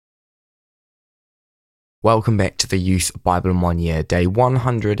Welcome back to the Youth Bible in 1 Year, day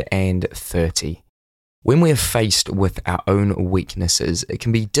 130. When we are faced with our own weaknesses, it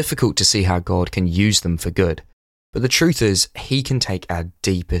can be difficult to see how God can use them for good. But the truth is, He can take our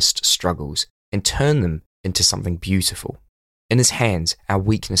deepest struggles and turn them into something beautiful. In His hands, our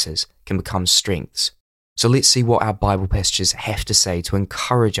weaknesses can become strengths. So let's see what our Bible passages have to say to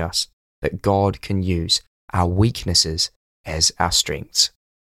encourage us that God can use our weaknesses as our strengths.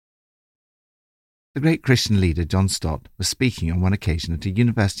 The great Christian leader John Stott was speaking on one occasion at a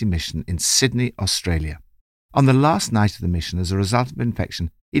university mission in Sydney, Australia. On the last night of the mission, as a result of infection,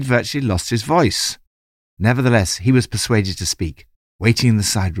 he'd virtually lost his voice. Nevertheless, he was persuaded to speak. Waiting in the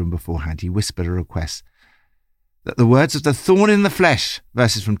side room beforehand, he whispered a request that the words of the thorn in the flesh,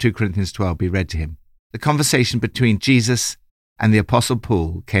 verses from 2 Corinthians 12, be read to him. The conversation between Jesus and the Apostle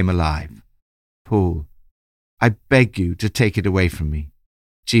Paul came alive. Paul, I beg you to take it away from me.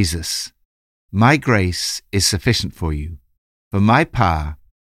 Jesus, my grace is sufficient for you, for my power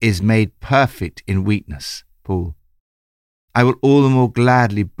is made perfect in weakness. Paul, I will all the more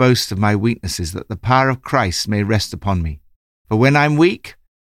gladly boast of my weaknesses, that the power of Christ may rest upon me. For when I'm weak,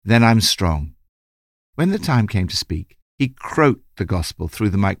 then I'm strong. When the time came to speak, he croaked the gospel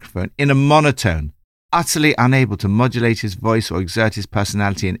through the microphone in a monotone, utterly unable to modulate his voice or exert his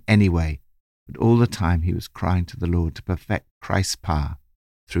personality in any way. But all the time he was crying to the Lord to perfect Christ's power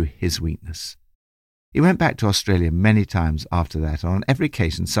through his weakness. He went back to Australia many times after that, and on every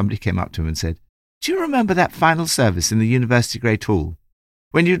occasion somebody came up to him and said, "Do you remember that final service in the University Great Hall,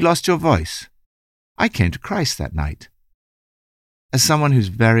 when you'd lost your voice? I came to Christ that night." As someone who's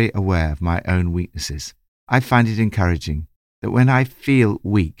very aware of my own weaknesses, I find it encouraging that when I feel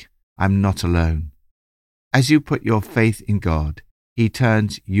weak, I'm not alone. As you put your faith in God, He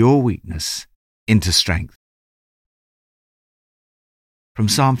turns your weakness into strength. From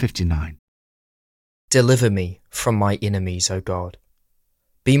Psalm 59. Deliver me from my enemies, O God.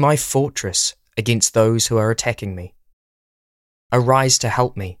 Be my fortress against those who are attacking me. Arise to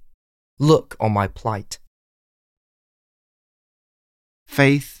help me. Look on my plight.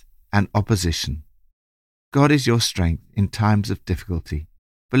 Faith and opposition. God is your strength in times of difficulty.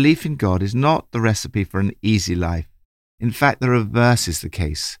 Belief in God is not the recipe for an easy life. In fact, the reverse is the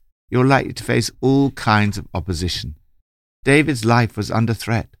case. You're likely to face all kinds of opposition. David's life was under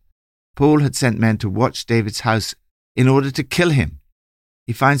threat. Paul had sent men to watch David's house in order to kill him.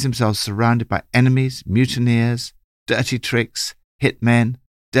 He finds himself surrounded by enemies, mutineers, dirty tricks, hitmen,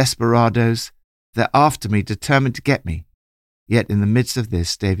 desperados. They're after me, determined to get me. Yet in the midst of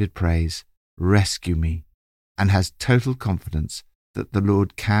this, David prays, "Rescue me," and has total confidence that the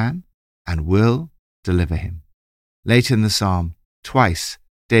Lord can and will deliver him. Later in the psalm, twice,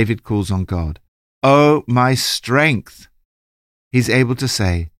 David calls on God, "Oh, my strength!" He's able to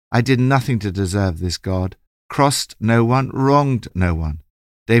say, "I did nothing to deserve this, God, crossed no one, wronged no one."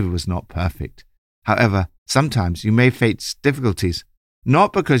 David was not perfect. However, sometimes you may face difficulties,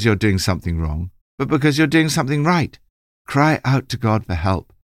 not because you're doing something wrong, but because you're doing something right. Cry out to God for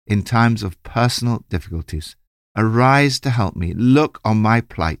help in times of personal difficulties. Arise to help me. Look on my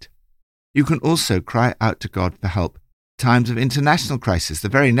plight. You can also cry out to God for help in times of international crisis. The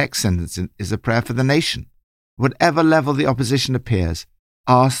very next sentence is a prayer for the nation. Whatever level the opposition appears,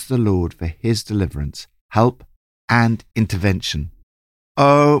 ask the Lord for His deliverance, help, and intervention.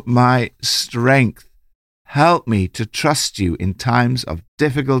 Oh, my strength, help me to trust you in times of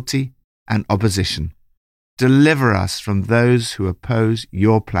difficulty and opposition. Deliver us from those who oppose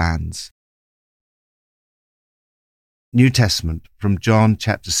your plans. New Testament from John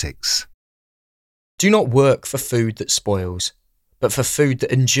chapter 6. Do not work for food that spoils, but for food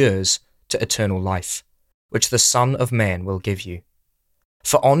that endures to eternal life, which the Son of Man will give you.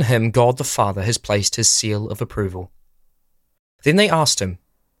 For on him God the Father has placed his seal of approval. Then they asked him,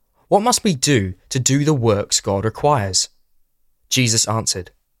 "What must we do to do the works God requires?" Jesus answered,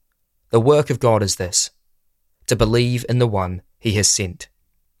 "The work of God is this, to believe in the one He has sent."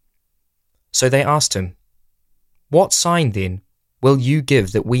 So they asked him, "What sign then will you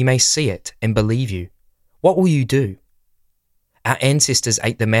give that we may see it and believe you? What will you do?" "Our ancestors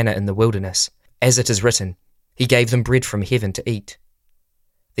ate the manna in the wilderness, as it is written, He gave them bread from heaven to eat."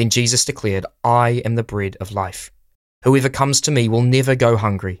 Then Jesus declared, "I am the bread of life. Whoever comes to me will never go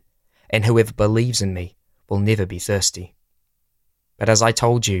hungry, and whoever believes in me will never be thirsty. But as I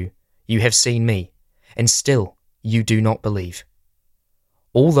told you, you have seen me, and still you do not believe.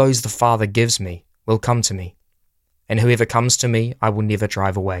 All those the Father gives me will come to me, and whoever comes to me I will never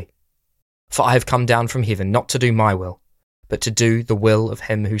drive away. For I have come down from heaven not to do my will, but to do the will of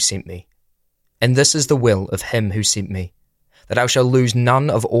him who sent me. And this is the will of him who sent me, that I shall lose none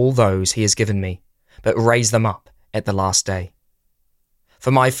of all those he has given me, but raise them up at the last day.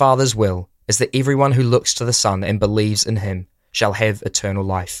 For my Father's will is that everyone who looks to the Son and believes in him shall have eternal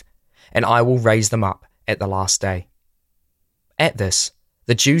life, and I will raise them up at the last day." At this,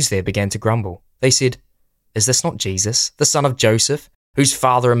 the Jews there began to grumble. They said, "Is this not Jesus, the son of Joseph, whose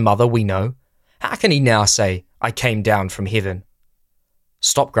father and mother we know? How can he now say, 'I came down from heaven'?"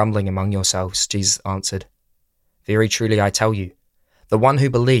 "Stop grumbling among yourselves," Jesus answered. "Very truly I tell you, the one who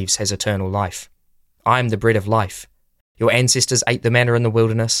believes has eternal life. I am the bread of life. Your ancestors ate the manna in the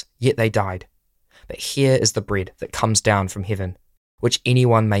wilderness, yet they died. But here is the bread that comes down from heaven, which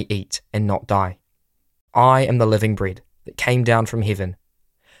anyone may eat and not die. I am the living bread that came down from heaven.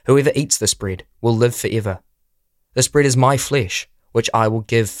 Whoever eats this bread will live forever. This bread is my flesh, which I will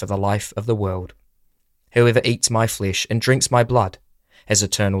give for the life of the world. Whoever eats my flesh and drinks my blood has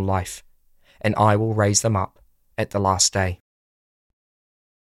eternal life, and I will raise them up at the last day."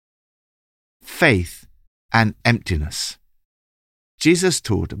 Faith and emptiness. Jesus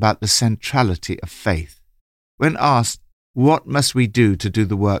taught about the centrality of faith. When asked, "What must we do to do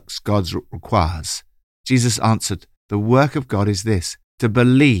the works God requires?" Jesus answered, "The work of God is this, to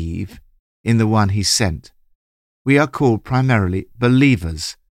believe in the one he sent." We are called primarily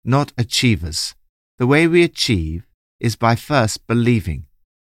believers, not achievers. The way we achieve is by first believing.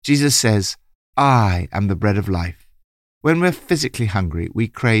 Jesus says, "I am the bread of life." When we're physically hungry, we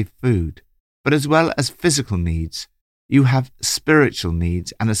crave food. But as well as physical needs, you have spiritual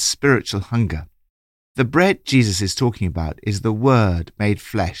needs and a spiritual hunger. The bread Jesus is talking about is the Word made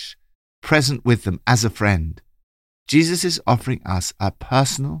flesh, present with them as a friend. Jesus is offering us a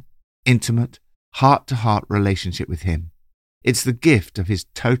personal, intimate, heart-to-heart relationship with him. It's the gift of his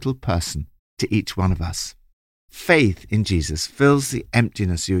total person to each one of us. Faith in Jesus fills the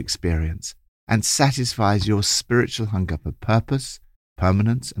emptiness you experience and satisfies your spiritual hunger for purpose,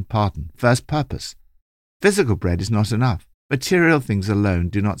 permanence, and pardon. First, purpose. Physical bread is not enough. Material things alone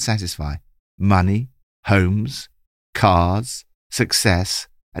do not satisfy. Money, homes, cars, success,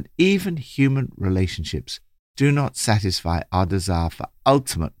 and even human relationships do not satisfy our desire for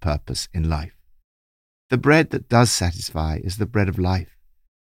ultimate purpose in life. The bread that does satisfy is the bread of life.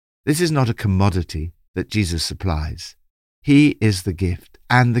 This is not a commodity that Jesus supplies. He is the gift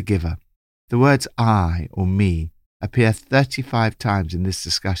and the giver. The words I or me appear 35 times in this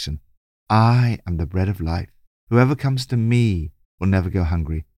discussion. I am the bread of life. Whoever comes to me will never go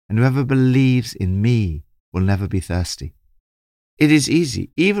hungry, and whoever believes in me will never be thirsty. It is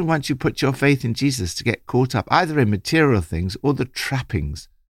easy, even once you put your faith in Jesus, to get caught up either in material things or the trappings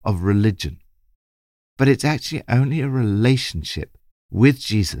of religion. But it's actually only a relationship with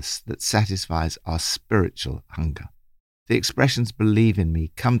Jesus that satisfies our spiritual hunger. The expressions "believe in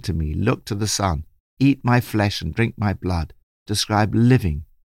me," "come to me," "look to the Son," "eat my flesh and drink my blood" describe living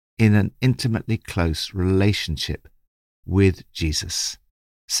in an intimately close relationship with Jesus.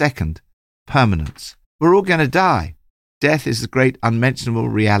 Second, permanence. We're all going to die. Death is the great unmentionable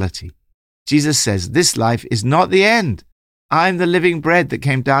reality. Jesus says, "This life is not the end. I'm the living bread that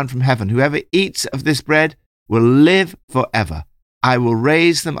came down from heaven. Whoever eats of this bread will live forever. I will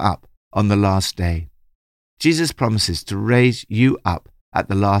raise them up on the last day." Jesus promises to raise you up at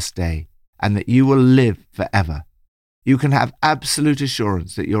the last day and that you will live forever. You can have absolute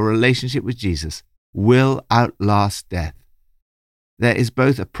assurance that your relationship with Jesus will outlast death. There is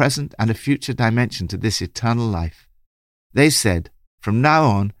both a present and a future dimension to this eternal life. They said, "From now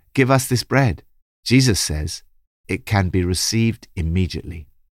on, give us this bread." Jesus says it can be received immediately.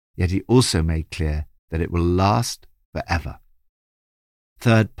 Yet he also made clear that it will last forever.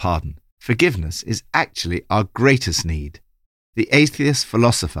 Third, pardon. Forgiveness is actually our greatest need. The atheist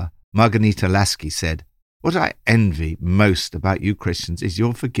philosopher Margarita Lasky said, "What I envy most about you Christians is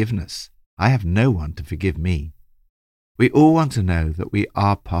your forgiveness. I have no one to forgive me." We all want to know that we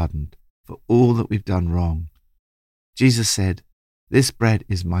are pardoned for all that we've done wrong. Jesus said, "This bread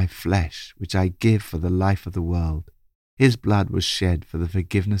is my flesh, which I give for the life of the world." His blood was shed for the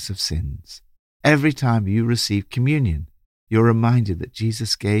forgiveness of sins. Every time you receive communion, you're reminded that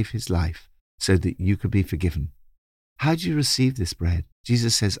Jesus gave his life so that you could be forgiven. How do you receive this bread?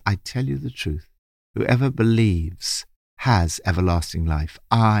 Jesus says, "I tell you the truth. Whoever believes has everlasting life.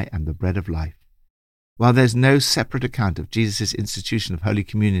 I am the bread of life." While there's no separate account of Jesus' institution of Holy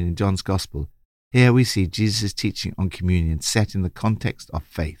Communion in John's Gospel, here we see Jesus' teaching on communion set in the context of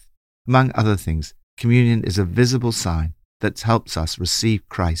faith. Among other things, communion is a visible sign that helps us receive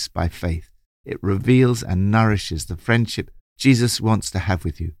Christ by faith. It reveals and nourishes the friendship Jesus wants to have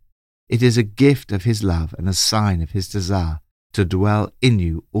with you. It is a gift of his love and a sign of his desire to dwell in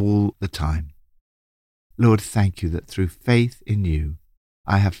you all the time. Lord, thank you that through faith in you,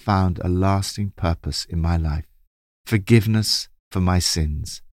 I have found a lasting purpose in my life, forgiveness for my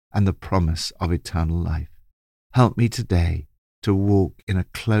sins, and the promise of eternal life. Help me today to walk in a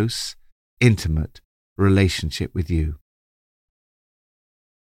close, intimate relationship with you.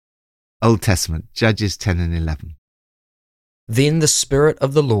 Old Testament, Judges 10 and 11. Then the Spirit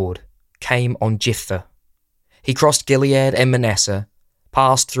of the Lord came on Jephthah. He crossed Gilead and Manasseh,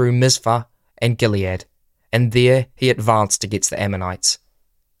 passed through Mizpah and Gilead, and there he advanced against the Ammonites.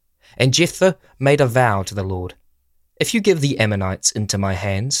 And Jephthah made a vow to the Lord, "If you give the Ammonites into my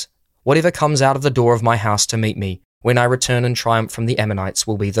hands, whatever comes out of the door of my house to meet me when I return in triumph from the Ammonites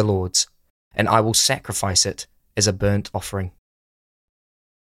will be the Lord's, and I will sacrifice it as a burnt offering."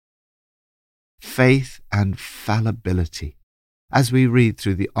 Faith and fallibility. As we read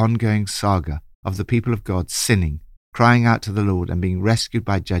through the ongoing saga of the people of God sinning, crying out to the Lord and being rescued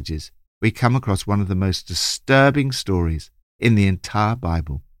by judges, we come across one of the most disturbing stories in the entire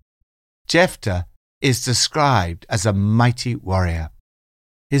Bible. Jephthah is described as a mighty warrior.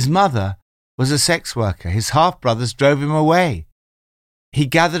 His mother was a sex worker. His half-brothers drove him away. He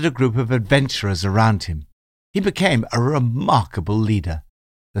gathered a group of adventurers around him. He became a remarkable leader.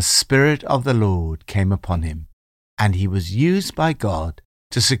 The Spirit of the Lord came upon him, and he was used by God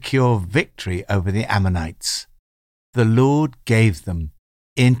to secure victory over the Ammonites. The Lord gave them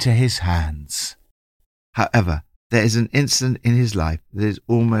into his hands. However, there is an incident in his life that is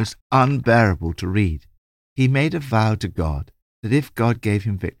almost unbearable to read. He made a vow to God that if God gave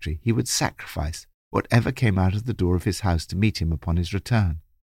him victory, he would sacrifice whatever came out of the door of his house to meet him upon his return.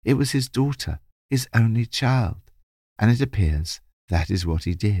 It was his daughter, his only child, and it appears that is what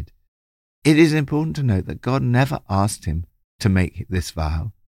he did. It is important to note that God never asked him to make this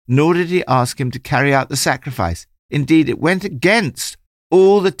vow, nor did he ask him to carry out the sacrifice. Indeed, it went against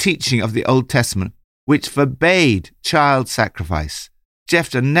all the teaching of the Old Testament, which forbade child sacrifice.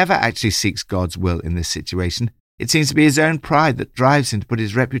 Jephthah never actually seeks God's will in this situation. It seems to be his own pride that drives him to put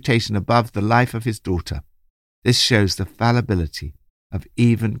his reputation above the life of his daughter. This shows the fallibility of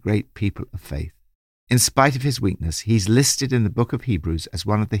even great people of faith. In spite of his weakness, he's listed in the book of Hebrews as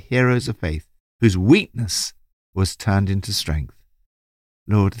one of the heroes of faith, whose weakness was turned into strength.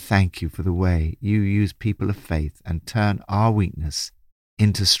 Lord, thank you for the way you use people of faith and turn our weakness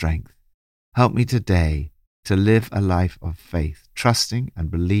into strength. Help me today to live a life of faith, trusting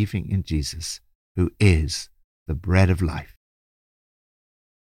and believing in Jesus, who is the bread of life.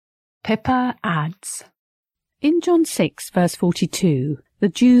 Pippa adds, in John 6, verse 42, the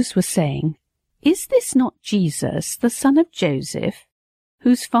Jews were saying, "Is this not Jesus, the son of Joseph,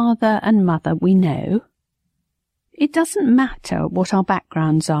 whose father and mother we know?" It doesn't matter what our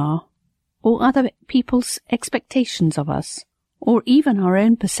backgrounds are, or other people's expectations of us, or even our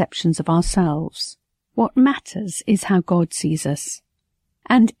own perceptions of ourselves. What matters is how God sees us.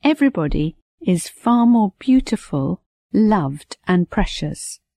 And everybody is far more beautiful, loved, and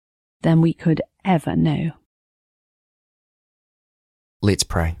precious than we could ever know. Let's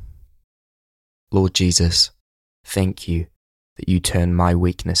pray. Lord Jesus, thank you that you turn my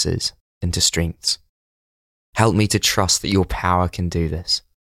weaknesses into strengths. Help me to trust that your power can do this.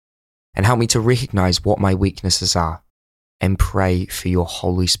 And help me to recognize what my weaknesses are and pray for your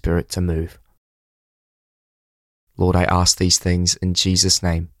Holy Spirit to move. Lord, I ask these things in Jesus'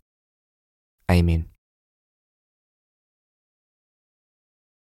 name. Amen.